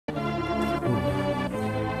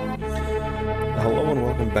Hello and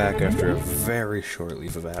welcome back after a very short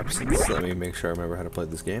leave of absence. Let me make sure I remember how to play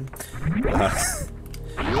this game.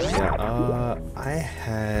 I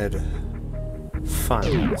had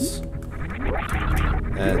finals,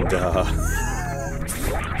 and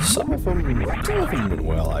some of them went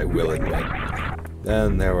well, I will admit.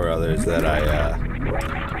 Then there were others that I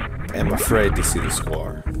am afraid to see the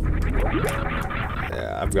score.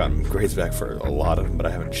 Yeah, I've gotten grades back for a lot of them, but I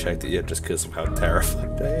haven't checked it yet just because of how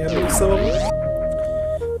terrified I am of some of them.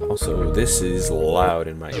 Also, this is loud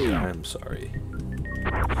in my ear. I'm sorry.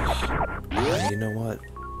 You know what?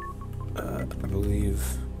 I believe...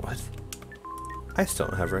 What? I still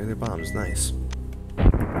don't have regular bombs. Nice.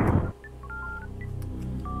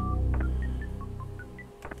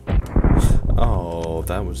 Oh,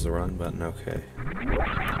 that was the wrong button. Okay.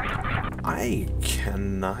 I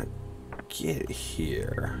cannot get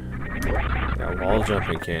here. Yeah, wall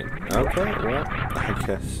jumping can't. Okay, well, I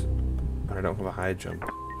guess I don't have a high jump.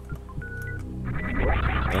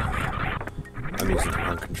 I'm using the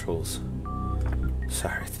wrong controls.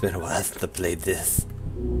 Sorry, it's been a while since I played this.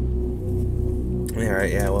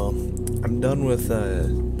 Alright, yeah, well, I'm done with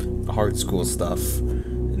hard school stuff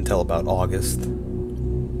until about August.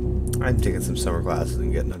 I'm taking some summer classes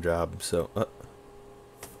and getting a job, so...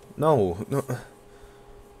 No.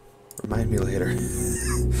 Remind me later.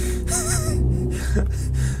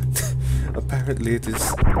 Apparently it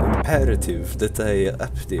is imperative that I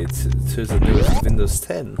update to the newest Windows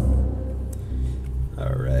 10.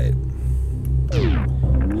 Alright.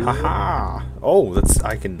 Haha! Oh,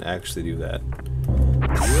 I can actually do that.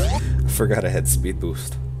 I forgot I had speed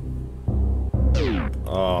boost.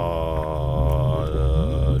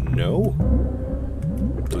 No?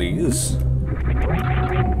 Please?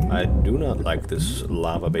 I do not like this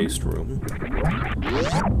lava-based room.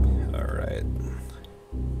 Alright.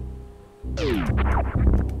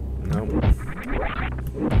 No.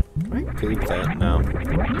 Can I keep that? No.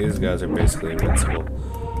 These guys are basically invincible.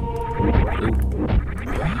 Ooh.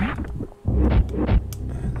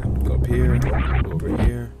 Go up here, go over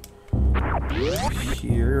here.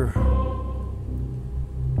 Here.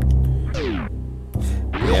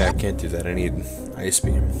 Yeah, I can't do that. I need ice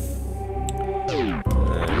beam.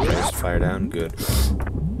 Just fire down. Good.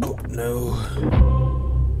 Oh, no.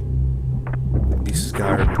 This is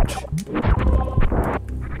garbage.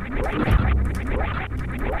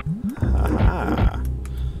 Haha.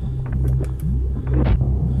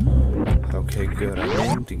 Okay, good.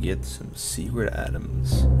 I need to get some secret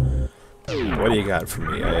items. What do you got for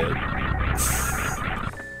me?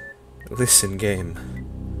 Listen, game.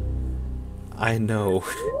 I know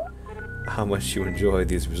how much you enjoy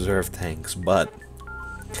these reserve tanks, but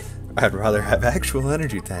I'd rather have actual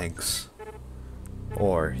energy tanks.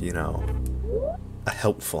 Or, you know, a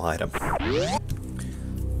helpful item.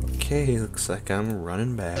 Okay, looks like I'm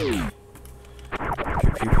running back. Pew,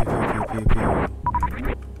 pew, pew, pew, pew, pew.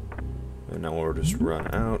 And now we'll just run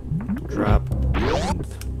out, drop, and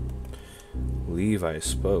leave, I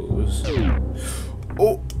suppose.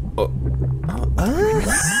 Oh!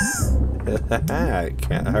 It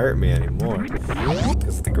can't hurt me anymore.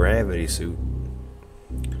 Because of the gravity suit.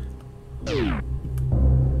 Is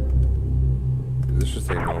this just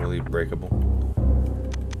like normally breakable?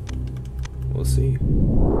 We'll see. Yep.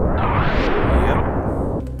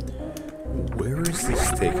 Where is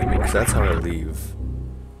this taking me? Because that's how I leave.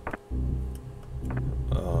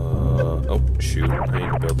 Oh, shoot. I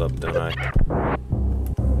need to build up, don't I?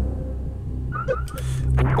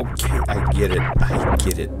 Okay, I get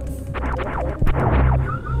it.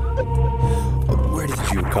 Where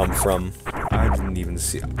did you come from? I didn't even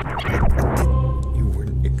see... You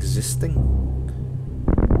weren't existing?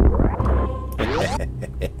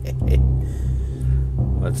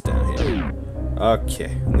 What's down here?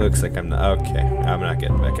 Okay, looks like I'm not... Okay, I'm not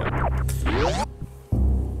getting back up.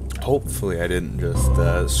 Hopefully I didn't just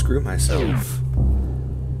screw myself.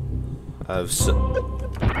 Oh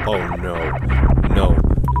no.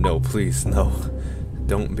 No, please, no.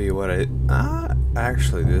 Don't be what I...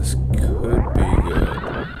 actually, this could be good.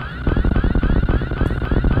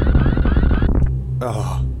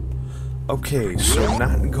 Oh. Okay, so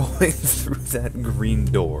not going through that green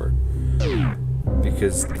door.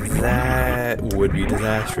 Because that would be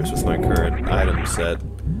disastrous with my current item set.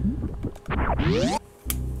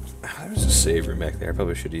 There's a save room back there. I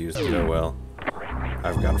probably should have used it. Oh well.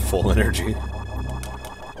 I've got full energy.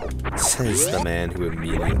 Says the man who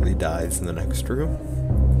immediately dies in the next room.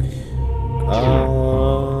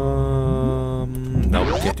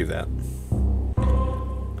 No, can't do that.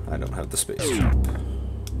 I don't have the space jump.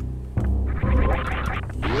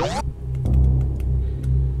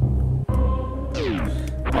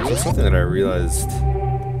 Also, something that I realized,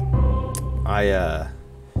 that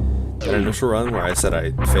initial run where I said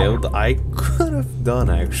I failed, I could have done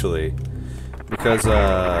actually, because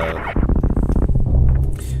there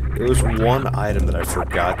was one item that I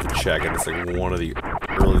forgot to check, and it's like one of the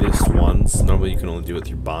earliest ones. Normally you can only do it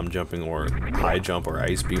through bomb jumping or high jump or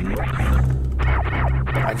ice beam.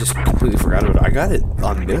 But I just completely forgot about it. I got it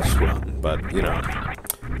on this run, but you know,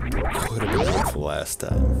 could have been helpful last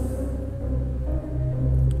time.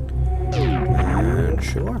 And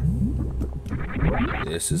sure.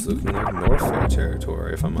 This is looking like Norfair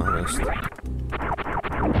territory, if I'm honest.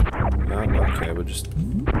 Oh, okay, we'll just...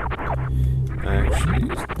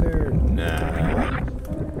 Actually, is there... Nah.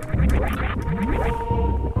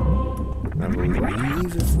 I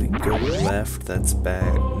believe if we go left, that's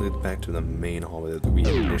back to the main hallway that we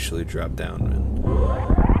initially dropped down in.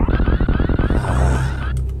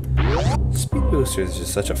 Speed booster is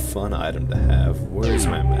just such a fun item to have. Where's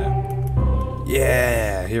my map?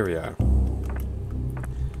 Yeah, here we are.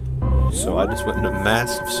 So I just went in a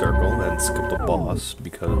massive circle and skipped a boss,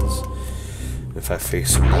 because if I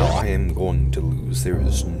face him now, I am going to lose. There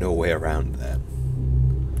is no way around that.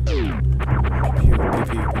 Pew, pew, pew,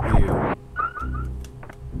 pew, pew.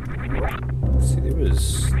 Let's see, there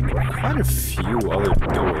was quite a few other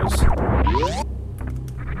doors.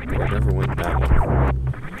 But I never went that one.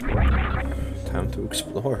 Time to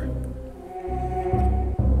explore.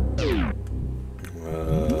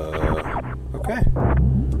 Okay.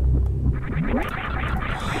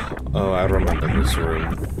 Oh, I remember this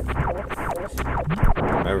room.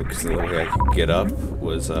 Remember, because the only way I could get up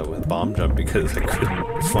was with bomb jump, because I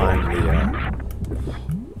couldn't find the.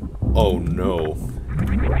 Oh no.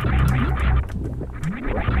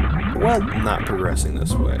 Well, not progressing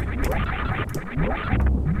this way.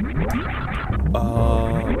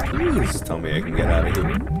 Please tell me I can get out of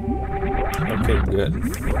here. Okay, good.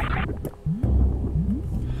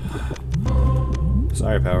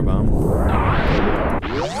 Sorry, Powerbomb.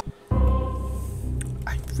 I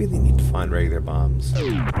really need to find regular bombs.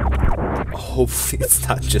 Hopefully it's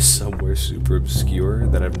not just somewhere super obscure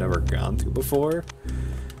that I've never gone to before.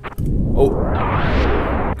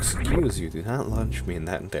 Oh! Excuse you, do not launch me in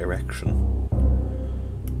that direction.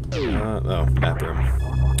 Oh, map room.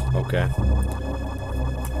 Okay.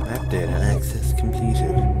 Map data access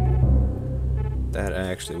completed. That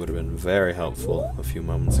actually would have been very helpful a few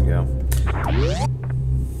moments ago.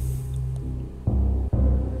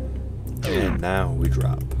 And now we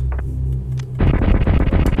drop.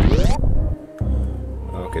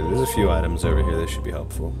 Okay, there's a few items over here that should be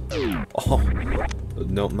helpful. Oh,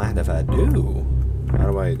 don't mind if I do.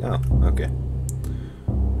 How do I... Oh, okay.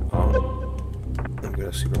 Oh, I've got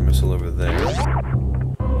a super missile over there.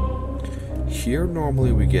 Here,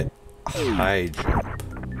 normally we get high jump.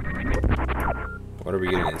 What are we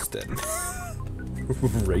getting instead?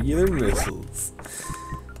 Regular missiles.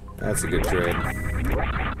 That's a good trade.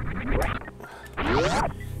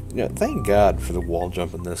 You know, thank God for the wall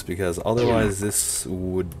jump in this, because otherwise this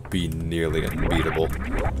would be nearly unbeatable.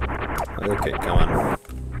 Okay, come on.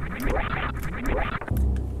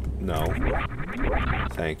 No.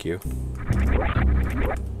 Thank you.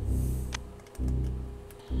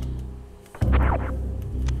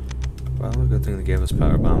 Well, a good thing they gave us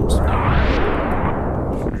power bombs.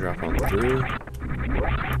 Drop on through.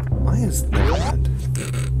 Why is... Never mind.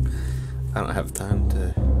 I don't have time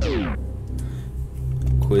to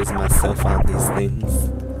quiz myself on these things.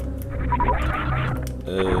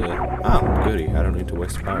 Oh, goody. I don't need to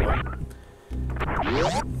waste power bomb.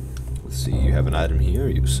 Let's see, you have an item here,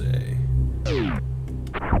 you say?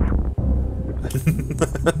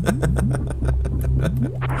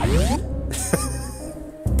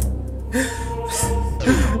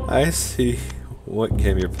 I see what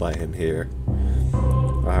game you're playing here.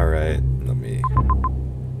 Alright, let me...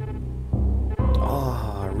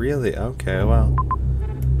 Oh, really? Okay, well...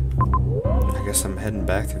 I guess I'm heading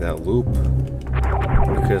back to that loop.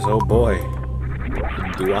 Because, oh boy,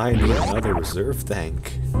 do I need another reserve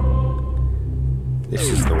tank. This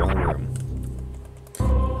is the wrong room.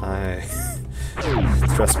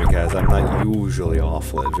 Trust me guys, I'm not usually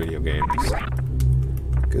awful at video games.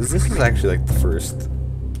 Because this is actually like the first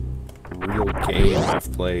real game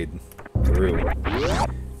I've played through.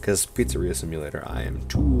 Because Pizzeria Simulator, I am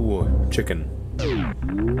too chicken.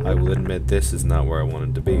 I will admit this is not where I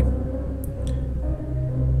wanted to be.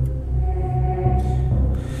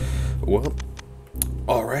 Well,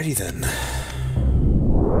 alrighty then.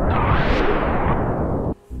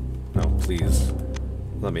 No, please.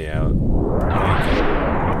 Let me out. Thank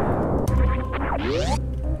you.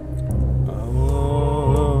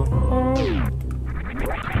 Oh.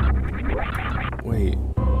 Wait.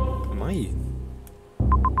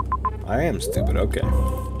 I am stupid, okay.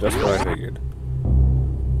 Just what I figured.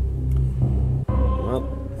 Well,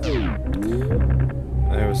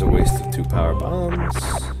 there was a waste of 2 power bombs.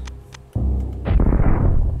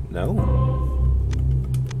 No?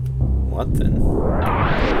 What then? Oh,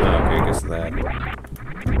 okay, I guess that.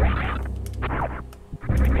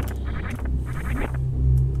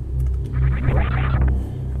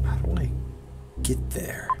 How do I get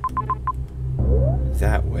there?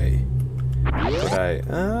 That way. But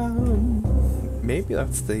maybe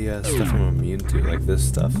that's the stuff I'm immune to, like this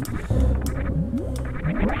stuff.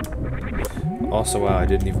 Also, wow, I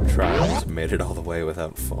didn't even try. I just made it all the way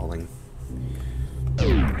without falling.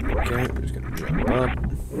 Okay, we're just gonna jump up.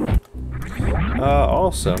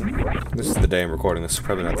 Also, this is the day I'm recording this.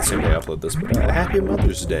 Probably not the same day I upload this, but Happy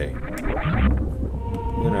Mother's Day.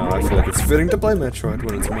 You know, I feel like it's fitting to play Metroid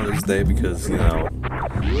when it's Mother's Day because, you know,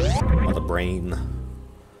 Mother Brain.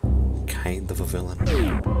 Kind of a villain.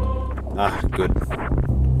 Ah, good.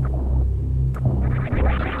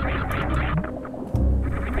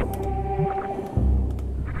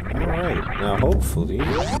 Alright, now hopefully...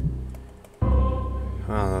 Oh,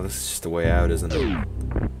 no, this is just the way out, isn't it?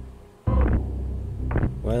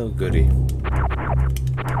 Well, goody.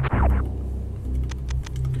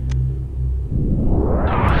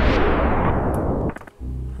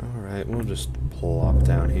 Alright, we'll just plop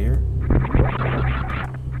down here.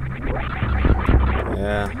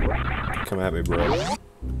 Yeah, come at me, bro.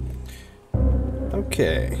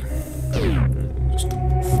 Okay. Just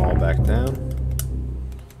fall back down.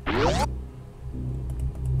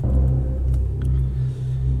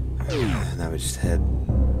 Now we just head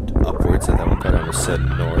upwards. At that one part I almost said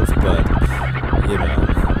north, but, you know,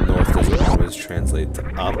 north doesn't always translate to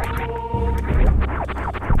up.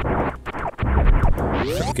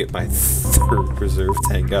 I'll get my 3rd reserve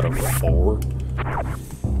tank out of 4.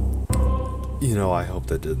 You know, I hope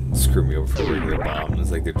that didn't screw me over for regular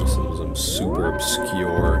bombs. Like, they're just some super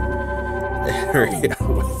obscure area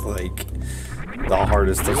with, like, the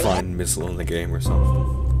hardest to find missile in the game or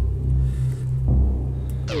something.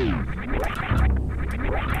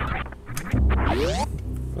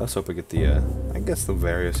 Let's hope I get the, I guess the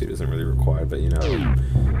Vario suit isn't really required, but, you know,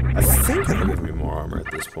 I think it'll give me more armor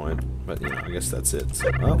at this point. But, you know, I guess that's it.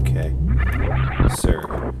 So, okay.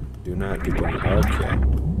 Sir, do not do me. Okay.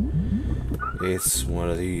 It's one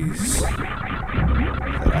of these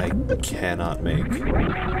that I cannot make because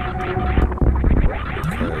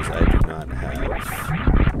I do not have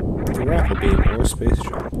the grapple beam or space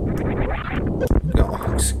jump.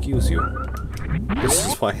 Oh, excuse you. This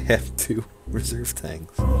is why I have 2 reserve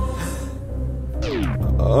tanks.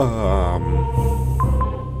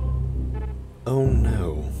 Oh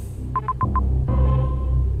no.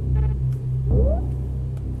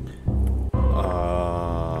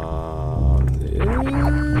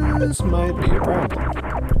 This might be a problem.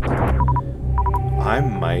 I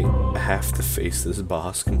might have to face this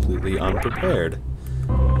boss completely unprepared.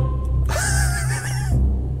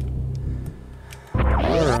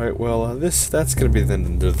 Alright, well, that's gonna be the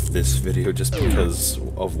end of this video just because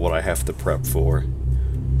of what I have to prep for.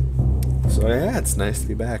 So yeah, it's nice to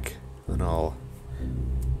be back, and I'll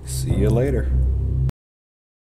see you later.